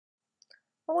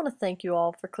I want to thank you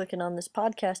all for clicking on this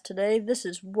podcast today. This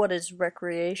is What is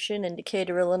Recreation in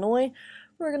Decatur, Illinois.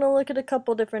 We're going to look at a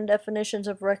couple different definitions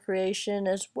of recreation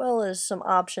as well as some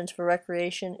options for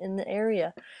recreation in the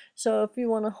area. So if you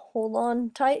want to hold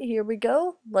on tight, here we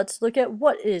go. Let's look at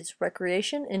what is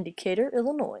recreation in Decatur,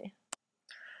 Illinois.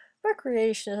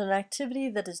 Recreation is an activity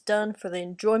that is done for the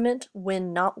enjoyment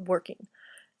when not working.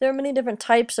 There are many different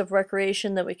types of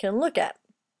recreation that we can look at.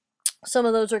 Some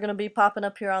of those are going to be popping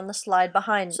up here on the slide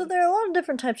behind me. So there are a lot of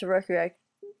different types of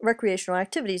recreational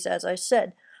activities, as I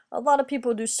said. A lot of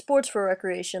people do sports for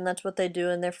recreation. That's what they do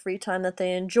in their free time that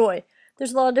they enjoy.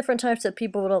 There's a lot of different types that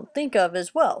people don't think of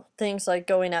as well. Things like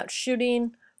going out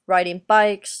shooting, riding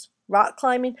bikes, rock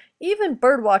climbing, even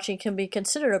bird watching can be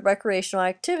considered a recreational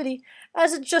activity,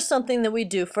 as it's just something that we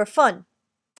do for fun.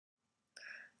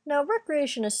 Now,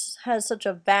 recreation has such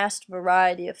a vast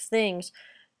variety of things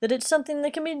that it's something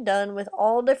that can be done with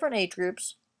all different age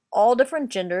groups, all different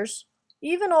genders,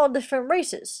 even all different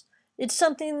races. It's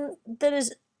something that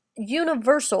is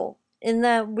universal in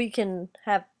that we can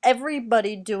have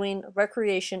everybody doing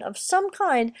recreation of some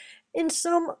kind in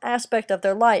some aspect of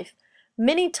their life.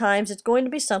 Many times it's going to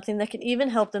be something that can even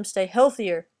help them stay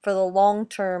healthier for the long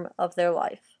term of their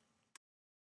life.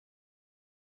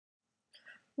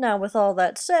 Now, with all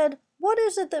that said, what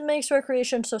is it that makes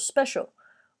recreation so special?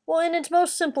 Well, in its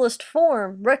most simplest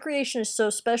form, recreation is so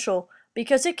special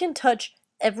because it can touch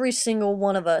every single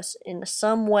one of us in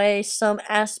some way, some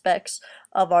aspects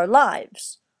of our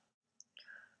lives.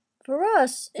 For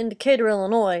us, in Decatur,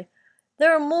 Illinois,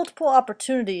 there are multiple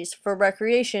opportunities for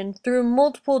recreation through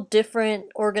multiple different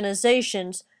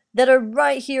organizations that are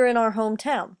right here in our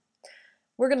hometown.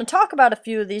 We're going to talk about a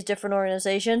few of these different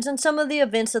organizations and some of the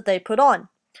events that they put on.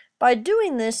 By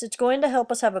doing this, it's going to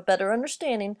help us have a better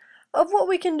understanding of what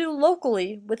we can do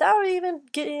locally without even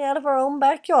getting out of our own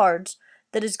backyards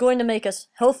that is going to make us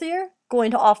healthier,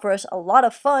 going to offer us a lot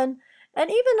of fun, and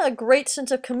even a great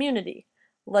sense of community.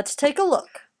 Let's take a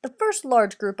look. The first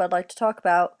large group I'd like to talk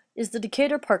about is the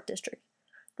Decatur Park District.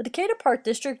 The Decatur Park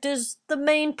District is the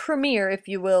main premier, if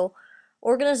you will,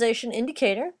 organization in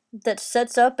Decatur that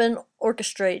sets up and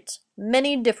orchestrates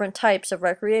many different types of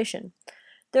recreation.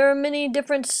 There are many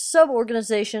different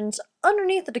sub-organizations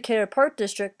underneath the Decatur Park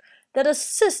District that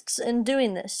assists in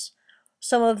doing this.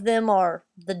 Some of them are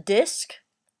the Disc,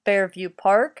 Fairview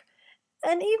Park,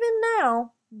 and even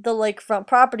now the lakefront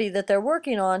property that they're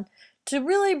working on to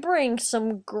really bring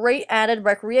some great added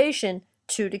recreation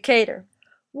to Decatur.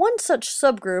 One such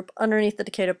subgroup underneath the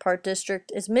Decatur Park District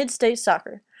is Mid-State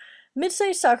Soccer.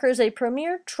 Mid-State Soccer is a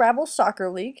premier travel soccer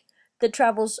league that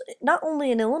travels not only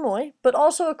in Illinois, but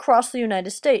also across the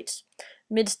United States.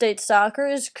 Mid-State Soccer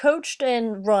is coached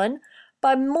and run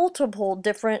by multiple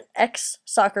different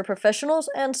ex-soccer professionals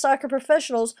and soccer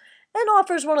professionals and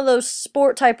offers one of those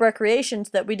sport-type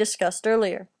recreations that we discussed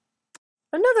earlier.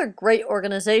 Another great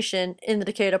organization in the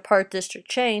Decatur Park District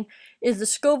chain is the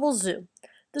Scoville Zoo.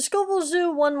 The Scoville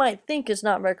Zoo, one might think, is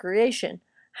not recreation.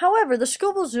 However, the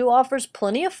Scoville Zoo offers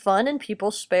plenty of fun in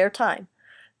people's spare time.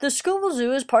 The Scoville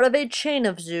Zoo is part of a chain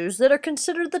of zoos that are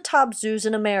considered the top zoos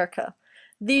in America.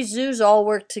 These zoos all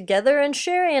work together and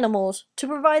share animals to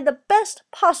provide the best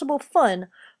possible fun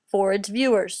for its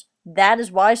viewers. That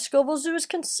is why Scoville Zoo is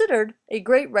considered a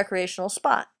great recreational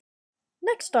spot.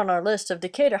 Next on our list of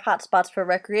Decatur hotspots for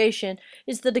recreation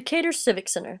is the Decatur Civic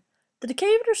Center. The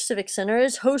Decatur Civic Center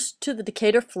is host to the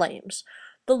Decatur Flames,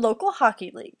 the local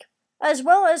hockey league, as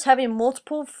well as having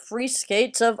multiple free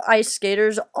skates of ice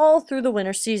skaters all through the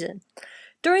winter season.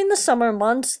 During the summer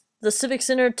months, the Civic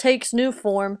Center takes new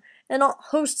form and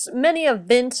hosts many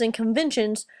events and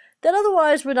conventions that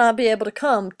otherwise would not be able to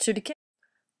come to Decatur.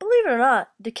 Believe it or not,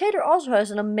 Decatur also has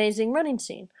an amazing running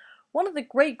scene. One of the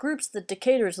great groups that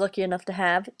Decatur is lucky enough to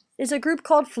have is a group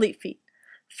called Fleet Feet.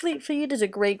 Fleet Feet is a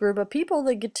great group of people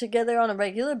that get together on a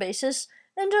regular basis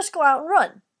and just go out and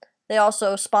run. They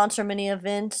also sponsor many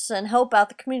events and help out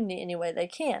the community any way they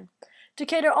can.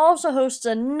 Decatur also hosts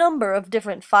a number of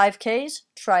different 5Ks,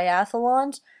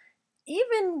 triathlons,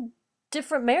 even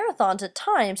different marathons at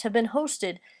times have been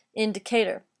hosted in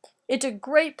Decatur. It's a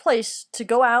great place to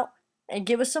go out and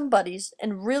get with some buddies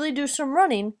and really do some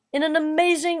running in an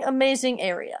amazing, amazing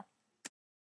area.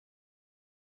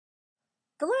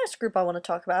 The last group I want to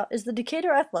talk about is the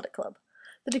Decatur Athletic Club.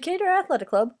 The Decatur Athletic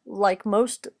Club, like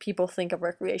most people think of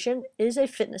recreation, is a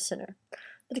fitness center.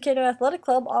 The Decatur Athletic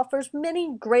Club offers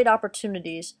many great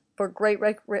opportunities for great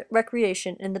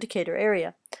recreation in the Decatur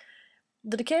area.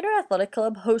 The Decatur Athletic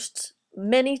Club hosts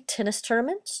many tennis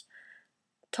tournaments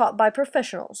taught by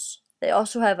professionals. They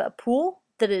also have a pool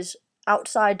that is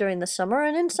outside during the summer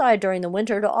and inside during the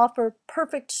winter to offer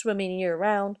perfect swimming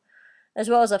year-round. as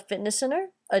well as a fitness center,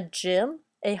 a gym,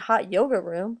 a hot yoga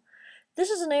room. This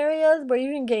is an area where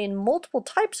you can gain multiple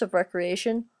types of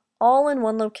recreation all in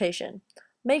one location,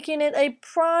 making it a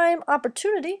prime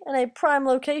opportunity and a prime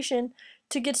location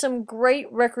to get some great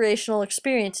recreational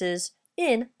experiences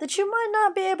in that you might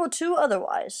not be able to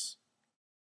otherwise.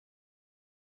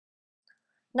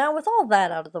 Now, with all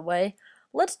that out of the way,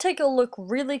 let's take a look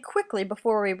really quickly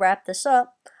before we wrap this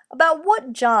up about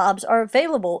what jobs are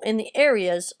available in the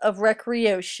areas of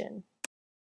recreation.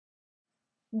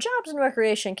 Jobs in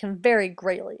recreation can vary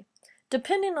greatly.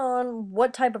 Depending on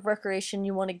what type of recreation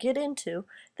you want to get into,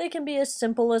 they can be as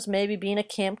simple as maybe being a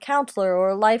camp counselor or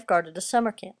a lifeguard at a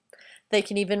summer camp. They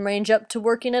can even range up to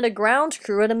working at a grounds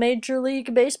crew at a Major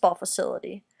League Baseball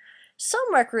facility.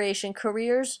 Some recreation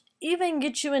careers even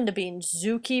get you into being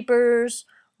zookeepers,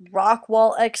 rock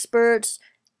wall experts,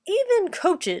 even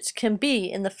coaches can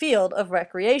be in the field of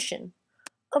recreation.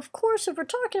 Of course, if we're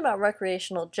talking about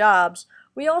recreational jobs,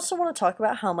 we also want to talk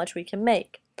about how much we can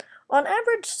make. On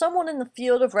average, someone in the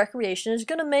field of recreation is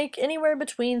going to make anywhere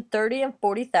between $30,000 and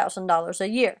 $40,000 a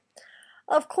year.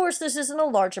 Of course, this isn't a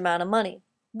large amount of money.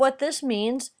 What this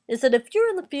means is that if you're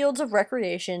in the fields of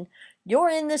recreation, you're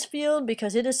in this field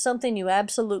because it is something you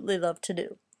absolutely love to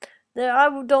do. I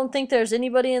don't think there's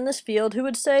anybody in this field who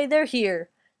would say they're here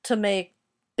to make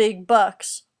big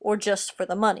bucks or just for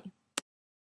the money.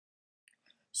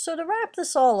 So to wrap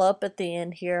this all up at the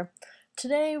end here,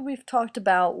 today we've talked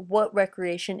about what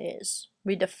recreation is.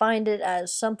 We defined it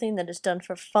as something that is done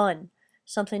for fun,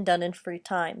 something done in free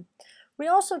time. We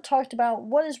also talked about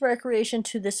what is recreation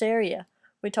to this area.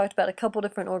 We talked about a couple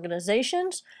different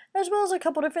organizations, as well as a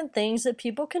couple different things that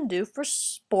people can do for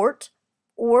sport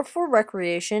or for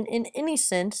recreation in any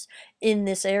sense in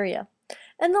this area.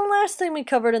 And the last thing we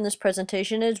covered in this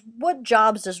presentation is what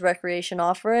jobs does recreation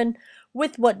offer, and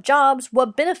with what jobs,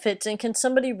 what benefits, and can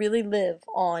somebody really live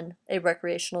on a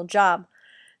recreational job?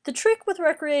 The trick with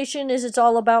recreation is it's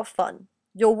all about fun.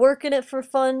 You'll work in it for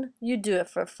fun, you do it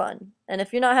for fun. And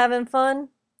if you're not having fun,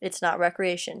 it's not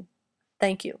recreation.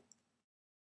 Thank you.